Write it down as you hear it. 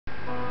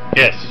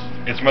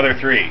It's Mother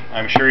 3.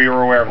 I'm sure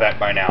you're aware of that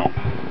by now.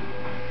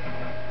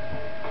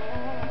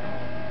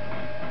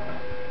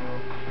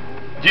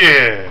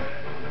 Yeah!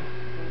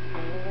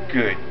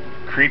 Good.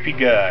 Creepy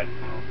God.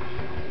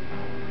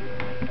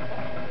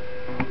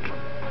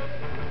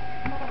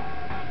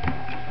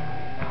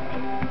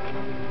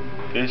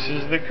 This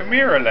is the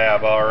Chimera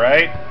lab,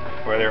 alright,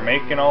 where they're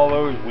making all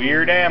those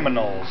weird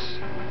aminals.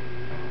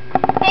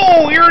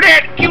 Oh, you're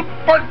that cute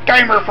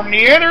part-timer from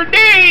the other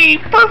day!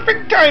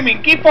 Perfect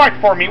timing! Keep watch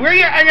for me, will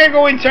ya? I gotta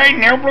go inside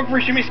and help look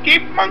for some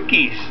escaped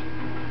monkeys.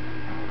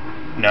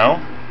 No?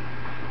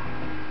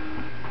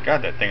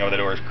 God, that thing over the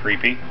door is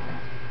creepy.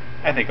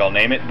 I think I'll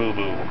name it Boo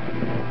Boo.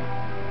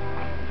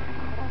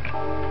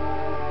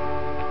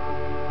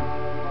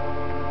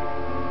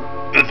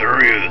 This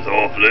area is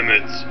off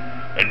limits,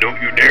 and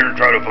don't you dare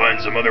try to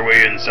find some other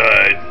way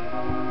inside.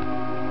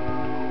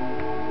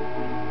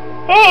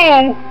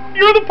 Oh!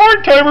 You're the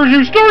part-timers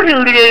who start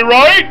here today,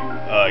 right?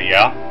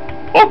 Yeah.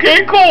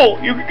 Okay, cool.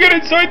 You can get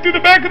inside through the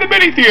back of the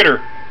mini-theater.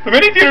 The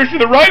mini-theater's to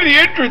the right of the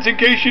entrance, in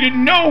case you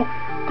didn't know.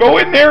 Go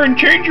in there and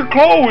change your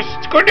clothes.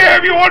 It's good to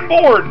have you on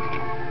board.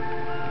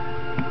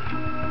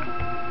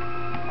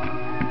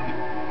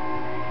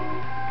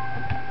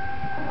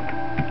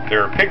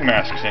 There are pig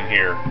masks in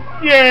here.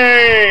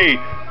 Yay!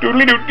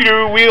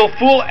 Doodly-doo-doo-doo. We'll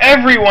fool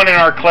everyone in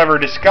our clever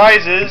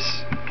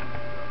disguises.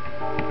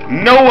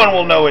 No one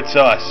will know it's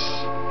us.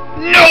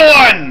 No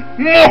one!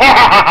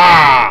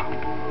 Mwahaha!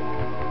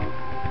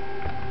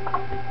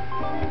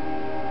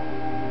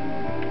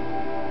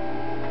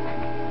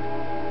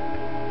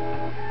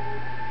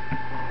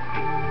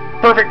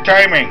 Perfect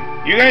timing.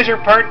 You guys are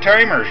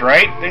part-timers,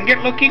 right? Then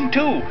get looking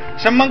too.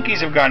 Some monkeys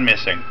have gone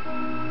missing.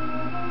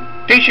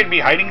 They should be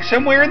hiding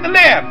somewhere in the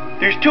lab.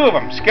 There's 2 of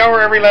them.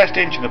 Scour every last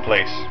inch of the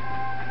place.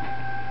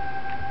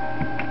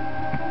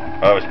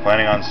 Well, I was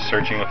planning on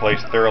searching the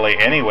place thoroughly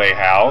anyway,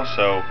 Hal,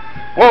 so...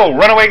 Whoa!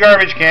 Runaway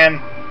garbage can!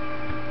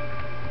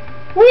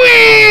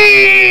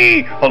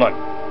 Whee! Hold on.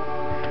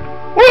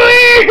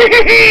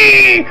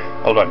 Whee!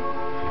 Hold on.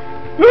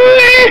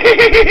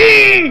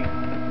 Whee!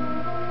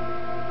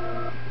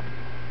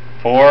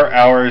 4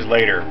 hours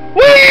later.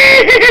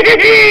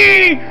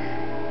 Whee!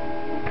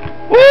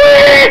 Whee!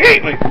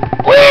 Wait.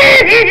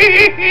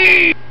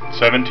 Whee!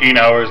 17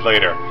 hours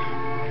later.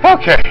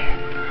 Okay.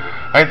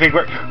 I think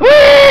we're...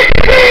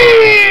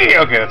 Whee!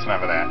 Okay, that's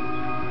enough of that.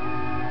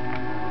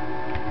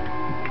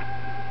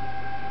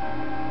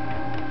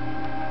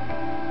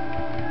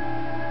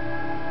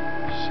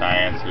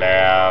 Science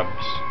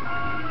labs.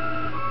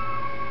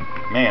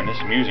 Man,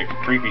 this music's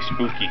creepy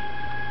spooky.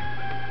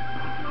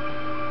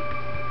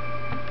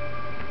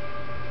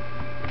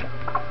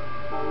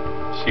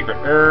 Secret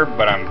herb,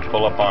 but I'm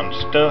full up on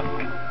stuff.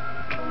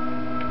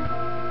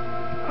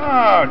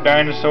 Oh,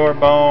 dinosaur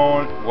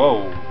bone.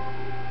 Whoa.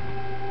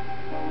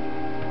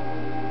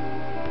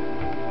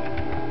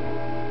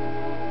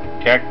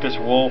 Cactus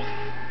wolf.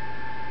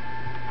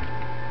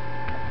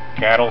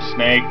 Cattle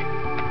snake.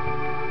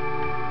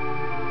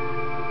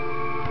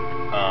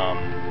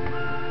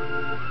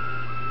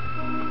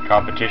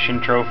 Competition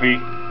trophy.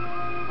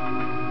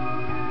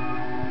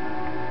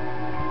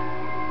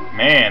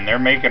 Man, they're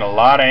making a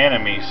lot of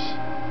enemies.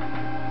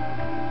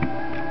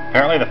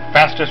 Apparently the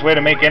fastest way to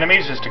make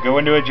enemies is to go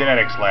into a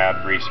genetics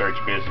lab research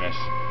business.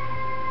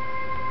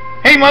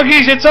 Hey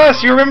monkeys, it's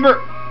us, you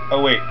remember?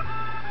 Oh wait,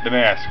 the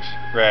masks,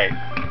 right.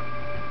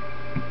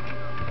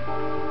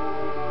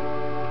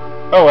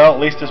 Oh well, at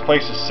least this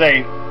place is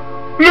safe.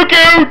 Look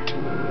out!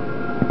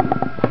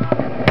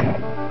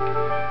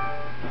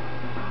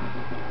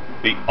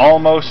 The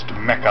almost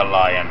mecha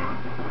lion.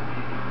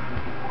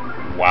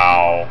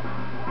 Wow.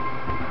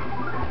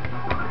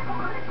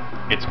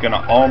 It's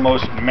gonna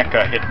almost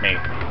mecha hit me.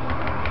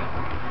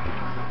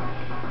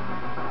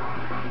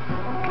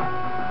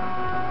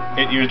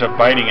 It used a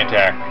biting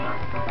attack.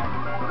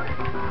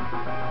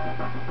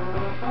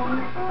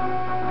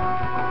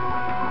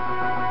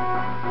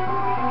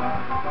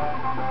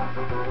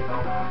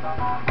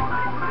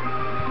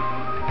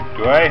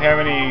 Do I have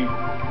any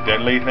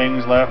deadly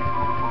things left?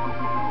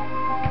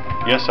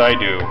 Yes, I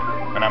do.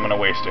 And I'm gonna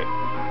waste it.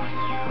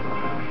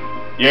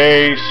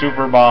 Yay,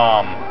 super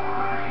bomb.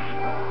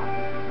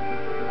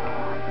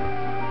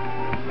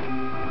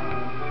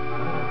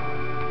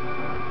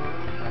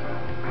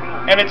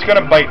 And it's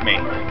gonna bite me.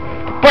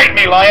 Bite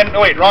me, lion!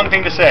 Oh wait, wrong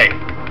thing to say.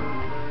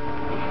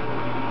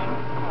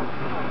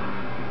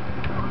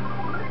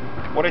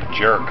 What a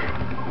jerk.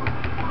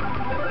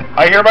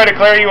 I hereby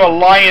declare you a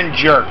lion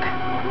jerk.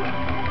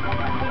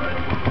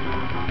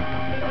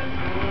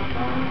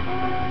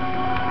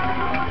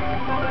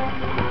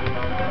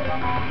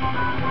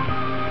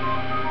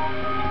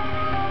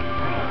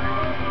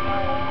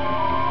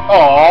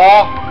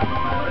 Aww.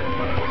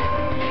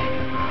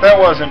 That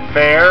wasn't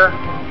fair.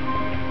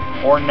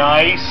 Or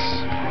nice.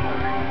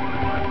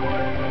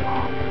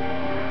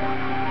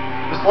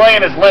 This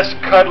lion is less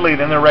cuddly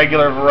than the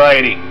regular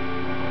variety.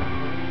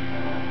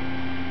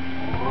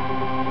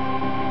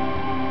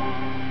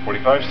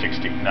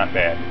 45-60, not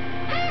bad.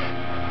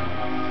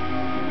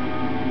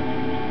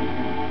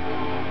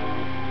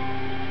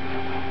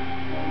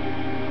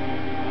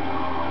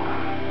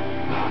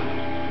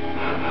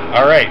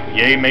 Alright,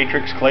 yay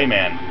Matrix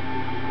Clayman.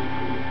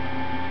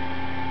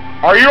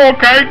 Are you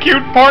okay,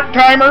 cute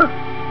part-timer?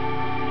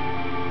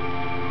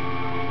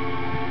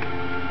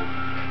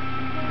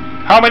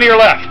 How many are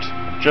left?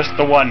 Just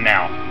the one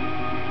now.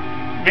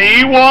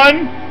 The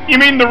one? You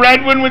mean the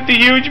red one with the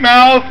huge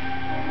mouth?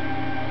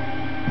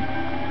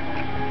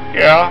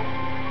 Yeah.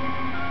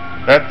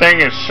 That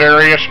thing is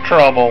serious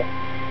trouble.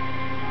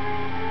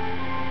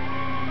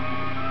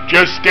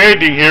 Just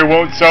standing here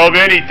won't solve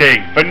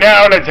anything. But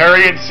now let's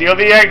hurry and seal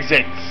the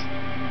exits.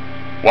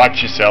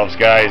 Watch yourselves,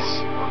 guys.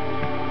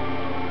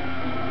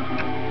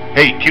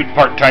 Hey, cute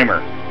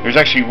part-timer. There's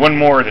actually one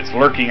more that's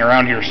lurking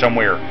around here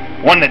somewhere.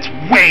 One that's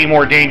way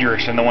more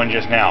dangerous than the one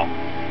just now.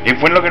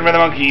 If when looking for the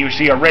monkey you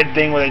see a red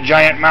thing with a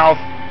giant mouth,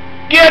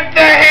 get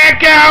the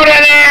heck out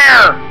of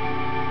there!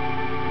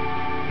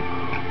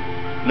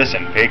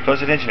 Listen, pay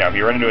close attention now. If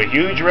you run into a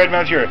huge red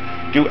mouth here,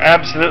 do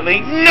absolutely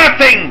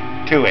nothing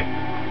to it.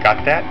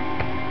 Got that?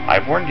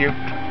 I've warned you.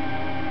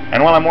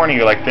 And while I'm warning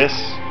you like this,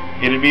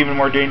 it'd be even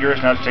more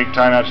dangerous not to take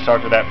time out to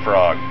talk to that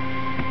frog.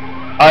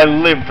 I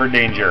live for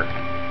danger.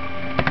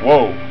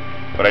 Whoa,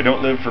 but I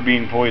don't live for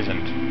being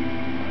poisoned.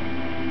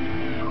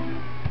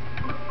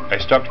 I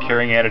stopped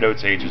carrying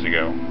antidotes ages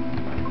ago.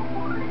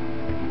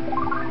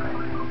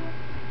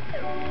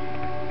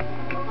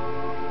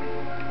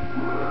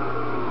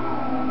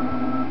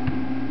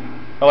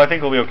 Well, I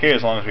think we'll be okay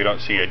as long as we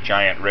don't see a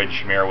giant red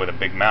chimera with a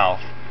big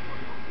mouth.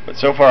 But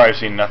so far I've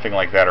seen nothing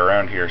like that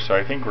around here, so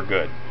I think we're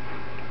good.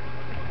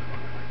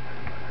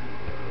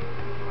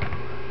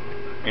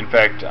 In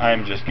fact,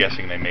 I'm just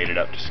guessing they made it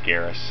up to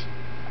scare us.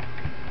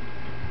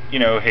 You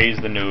know, haze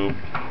the noob,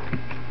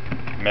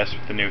 mess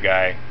with the new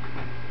guy,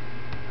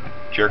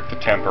 jerk the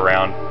temp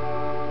around.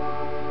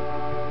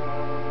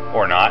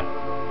 Or not.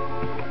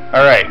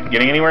 Alright,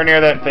 getting anywhere near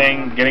that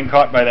thing, getting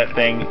caught by that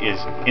thing is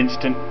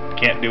instant,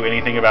 can't do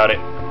anything about it,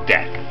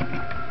 death.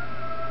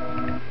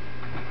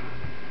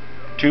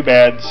 Too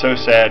bad, so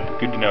sad,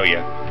 good to know you.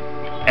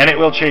 And it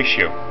will chase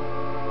you.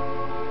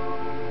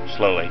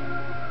 Slowly.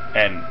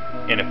 And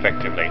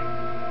ineffectively.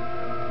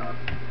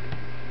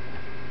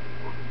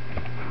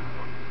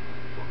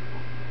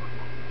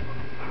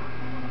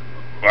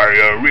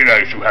 I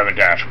realize you haven't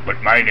asked,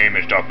 but my name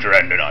is Dr.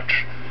 Endonut.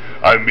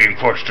 I'm being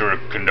forced to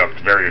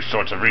conduct various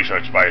sorts of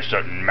research by a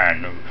certain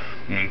man.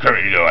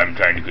 Currently, though, I'm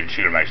trying to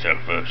conceal myself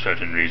for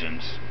certain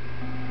reasons.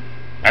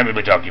 I'm a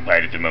bit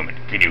occupied at the moment.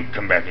 Can you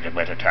come back at a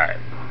better time?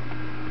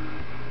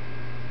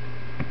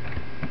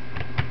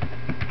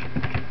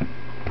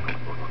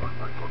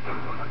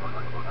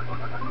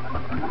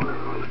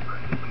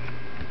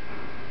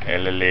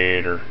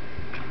 Elevator.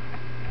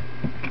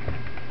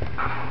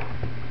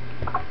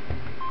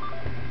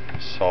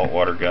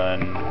 Saltwater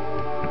gun.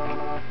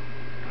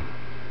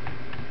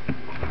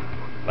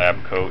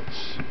 Lab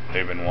coats.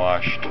 They've been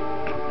washed.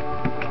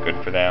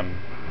 Good for them.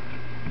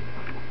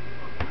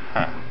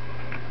 Huh.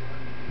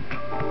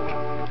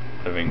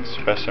 Living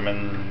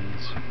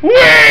specimens.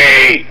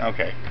 Wait!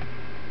 Okay.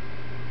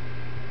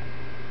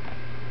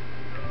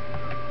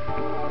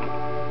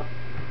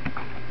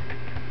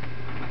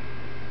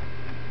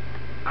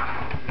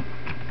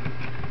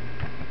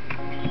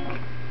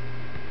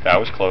 That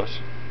was close.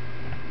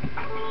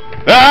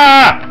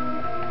 Ah!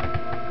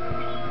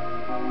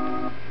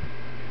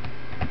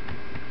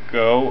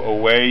 Go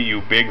away,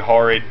 you big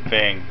horrid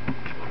thing.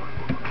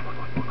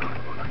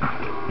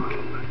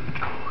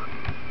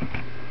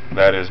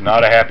 That is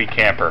not a happy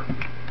camper.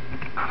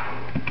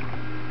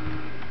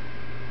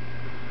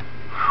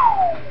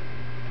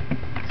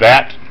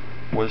 That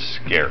was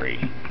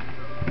scary.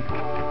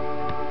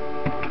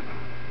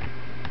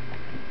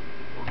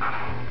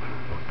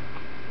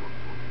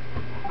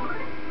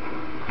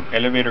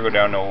 Elevator go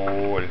down.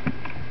 No.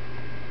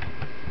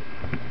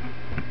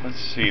 Let's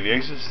see. The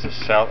exit is the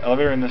south.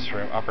 Elevator in this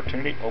room.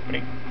 Opportunity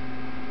opening.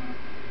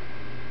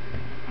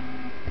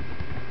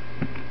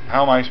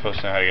 How am I supposed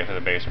to know how to get to the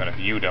basement if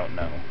you don't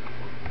know?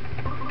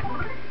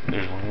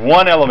 There's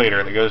one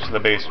elevator that goes to the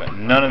basement.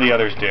 None of the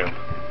others do.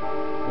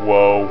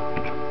 Whoa.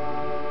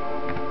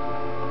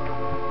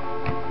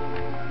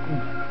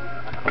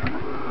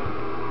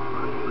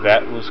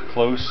 That was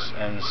close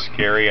and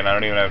scary, and I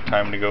don't even have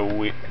time to go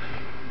wee.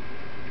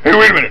 Hey,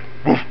 wait a minute!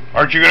 Woof.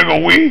 Aren't you gonna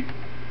go wee?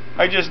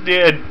 I just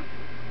did.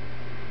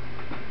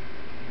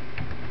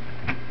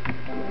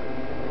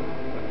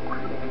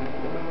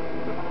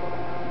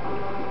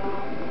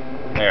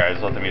 There, I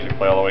just let the music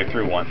play all the way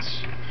through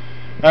once.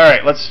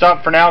 Alright, let's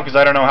stop for now because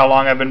I don't know how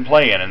long I've been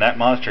playing, and that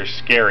monster's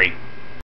scary.